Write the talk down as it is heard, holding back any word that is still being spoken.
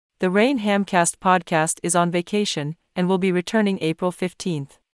The Rain Hamcast podcast is on vacation and will be returning April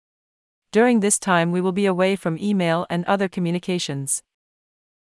 15th. During this time, we will be away from email and other communications.